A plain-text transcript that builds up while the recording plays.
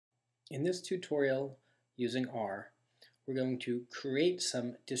In this tutorial using R, we're going to create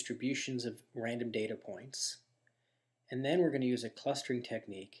some distributions of random data points, and then we're going to use a clustering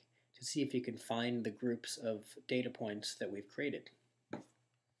technique to see if you can find the groups of data points that we've created.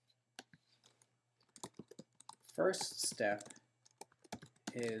 First step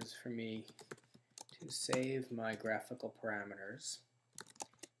is for me to save my graphical parameters.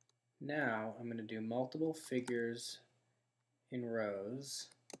 Now I'm going to do multiple figures in rows.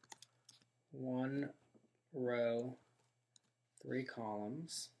 1 row, 3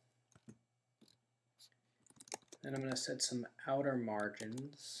 columns. Then I'm going to set some outer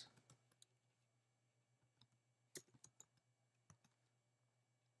margins.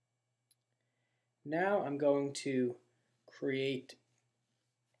 Now I'm going to create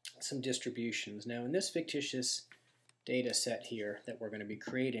some distributions. Now in this fictitious data set here that we're going to be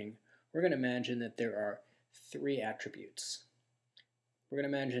creating, we're going to imagine that there are 3 attributes. We're going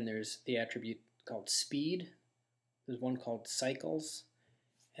to imagine there's the attribute called speed, there's one called cycles,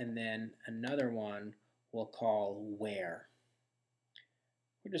 and then another one we'll call where.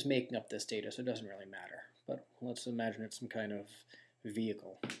 We're just making up this data, so it doesn't really matter, but let's imagine it's some kind of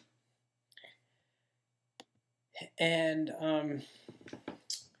vehicle. And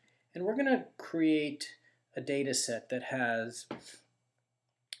we're going to create a data set that has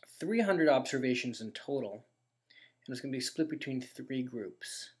 300 observations in total. And it's going to be split between 3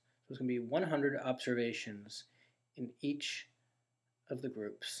 groups. So it's going to be 100 observations in each of the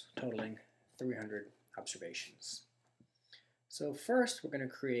groups, totaling 300 observations. So first, we're going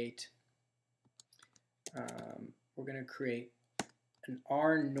to create an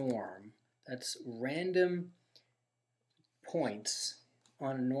R norm that's random points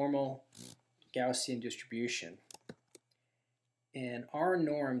on a normal Gaussian distribution. And our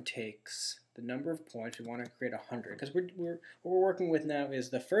norm takes the number of points. We want to create 100 because what we're working with now is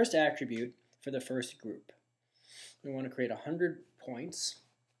the first attribute for the first group. We want to create 100 points,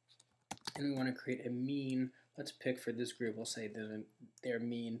 and we want to create a mean. Let's pick for this group. We'll say that their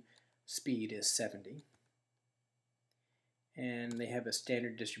mean speed is 70, and they have a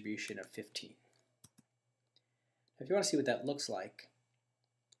standard distribution of 15. If you want to see what that looks like,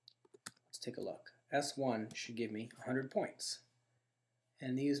 let's take a look. S1 should give me 100 points.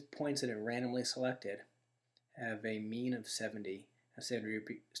 And these points that are randomly selected have a mean of 70, a standard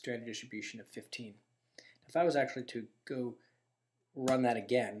distribution of 15. If I was actually to go run that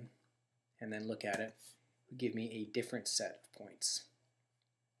again and then look at it, it would give me a different set of points.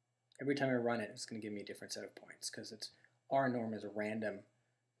 Every time I run it, it's going to give me a different set of points because our norm is random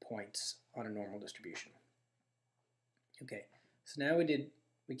points on a normal distribution. Okay, so now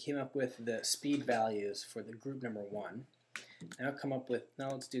we came up with the speed values for the group number 1. Now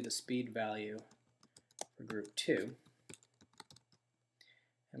let's do the speed value for group 2.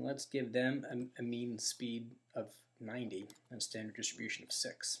 And let's give them a mean speed of 90 and a standard distribution of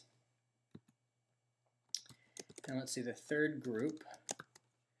 6. And let's see the third group.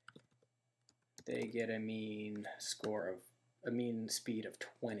 They get a mean speed of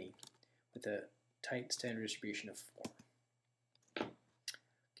 20 with a tight standard distribution of 4.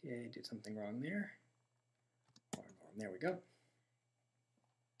 Okay, I did something wrong there. There we go.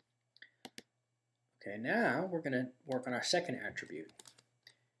 Okay, now we're going to work on our second attribute.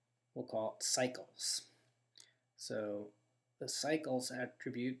 We'll call it cycles. So the cycles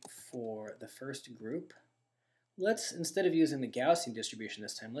attribute for the first group, instead of using the Gaussian distribution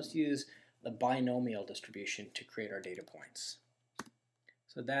this time, let's use the binomial distribution to create our data points.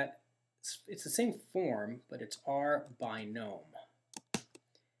 So it's the same form, but it's R binom.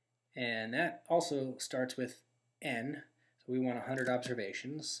 And that also starts with n, so we want 100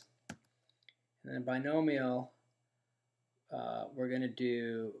 observations. And then binomial, we're going to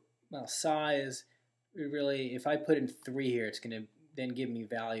do, well, size, if I put in 3 here, it's going to then give me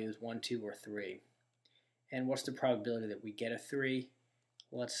values 1, 2, or 3. And what's the probability that we get a 3?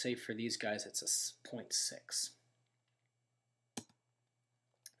 Well, let's say for these guys it's a 0.6. I'm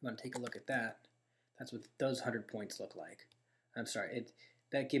going to take a look at that. That's what those 100 points look like. I'm sorry,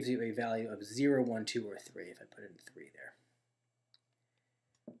 that gives you a value of 0, 1, 2, or 3 if I put in 3 there.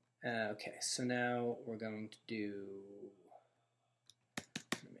 Okay, so now we're going to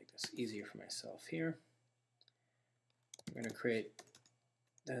make this easier for myself here. I'm going to create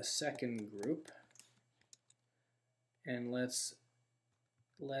the second group, and let's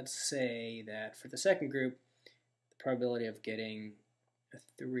say that for the second group, the probability of getting a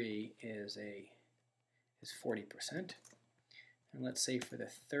 3 is 40%. And let's say for the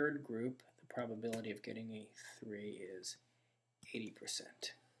third group, the probability of getting a 3 is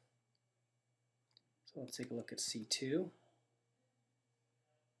 80%. So let's take a look at C2.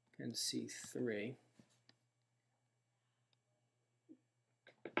 and C3.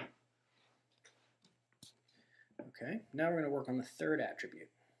 Okay, now we're going to work on the third attribute.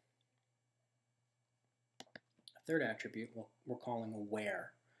 The third attribute we're calling a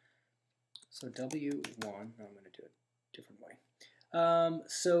where. So W1, I'm going to do it a different way.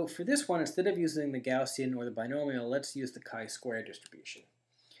 So for this one, instead of using the Gaussian or the binomial, let's use the chi-square distribution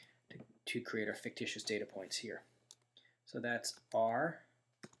to create our fictitious data points here. So that's R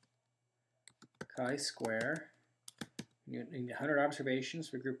chi-square. You need 100 observations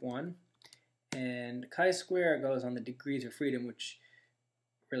for group 1. And chi-square goes on the degrees of freedom, which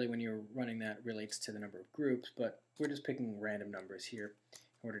really when you're running that relates to the number of groups, but we're just picking random numbers here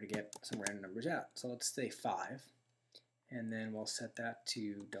in order to get some random numbers out. So let's say 5, and then we'll set that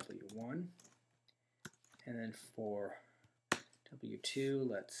to W1. And then for W2,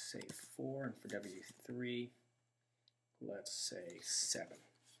 let's say 4, and for W3, let's say 7.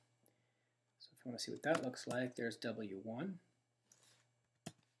 So if you want to see what that looks like, there's W1.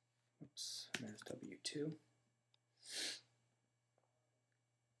 Oops, there's W2.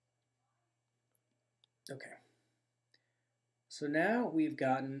 Okay. So now we've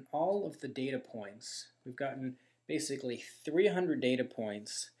gotten all of the data points. We've gotten basically 300 data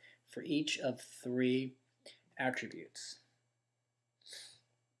points for each of 3 attributes.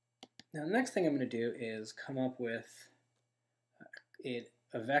 Now the next thing I'm going to do is come up with a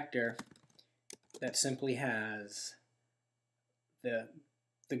vector that simply has the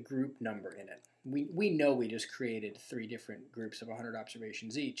group number in it. We know we just created 3 different groups of 100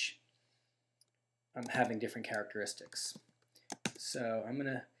 observations each, having different characteristics. So I'm going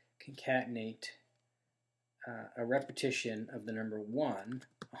to concatenate a repetition of the number 1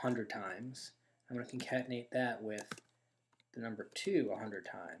 100 times. I'm going to concatenate that with the number 2 100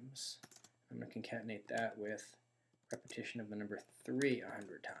 times. I'm going to concatenate that with repetition of the number 3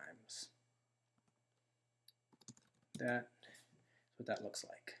 100 times. That's what that looks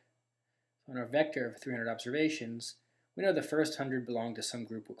like. So in our vector of 300 observations, we know the first 100 belong to some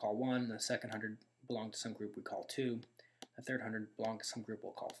group we'll call 1, the second 100 belong to some group we call 2, the third 100 belong to some group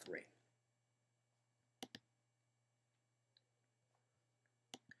we'll call 3.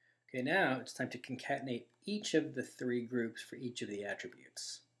 Okay, now it's time to concatenate each of the 3 groups for each of the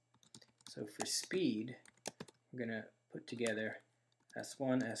attributes. So for speed, we're going to put together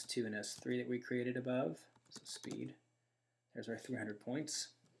S1, S2, and S3 that we created above. So speed, there's our 300 points.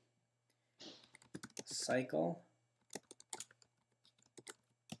 Cycle,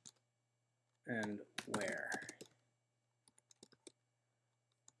 and where.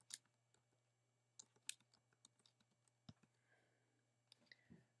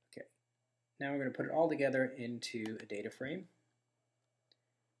 Okay, now we're going to put it all together into a data frame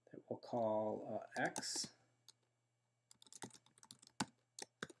that we'll call X.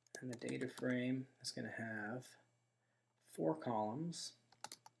 And the data frame is going to have 4 columns.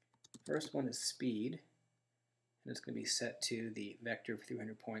 First one is speed, and it's going to be set to the vector of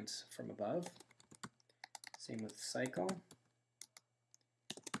 300 points from above. Same with cycle.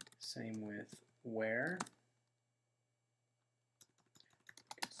 Same with where.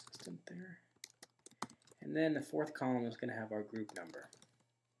 Consistent there. And then the 4th column is going to have our group number.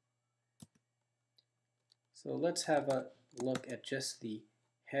 So let's have a look at just the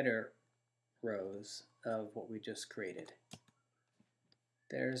header rows of what we just created.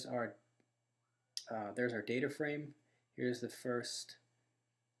 There's our data frame. Here's the first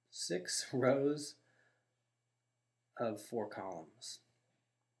 6 rows of 4 columns.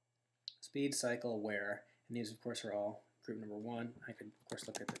 Speed, cycle, where, and these of course are all group number 1. I could of course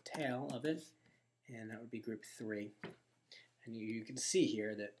look at the tail of it, and that would be group 3. And you can see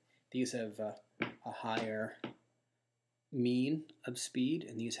here that these have a higher mean of speed,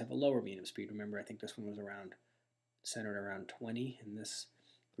 and these have a lower mean of speed. Remember, I think this one was centered around 20, and this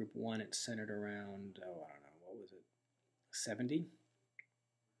group 1, it's centered around, oh, I don't know, what was it, 70?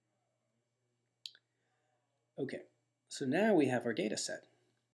 Okay, so now we have our data set.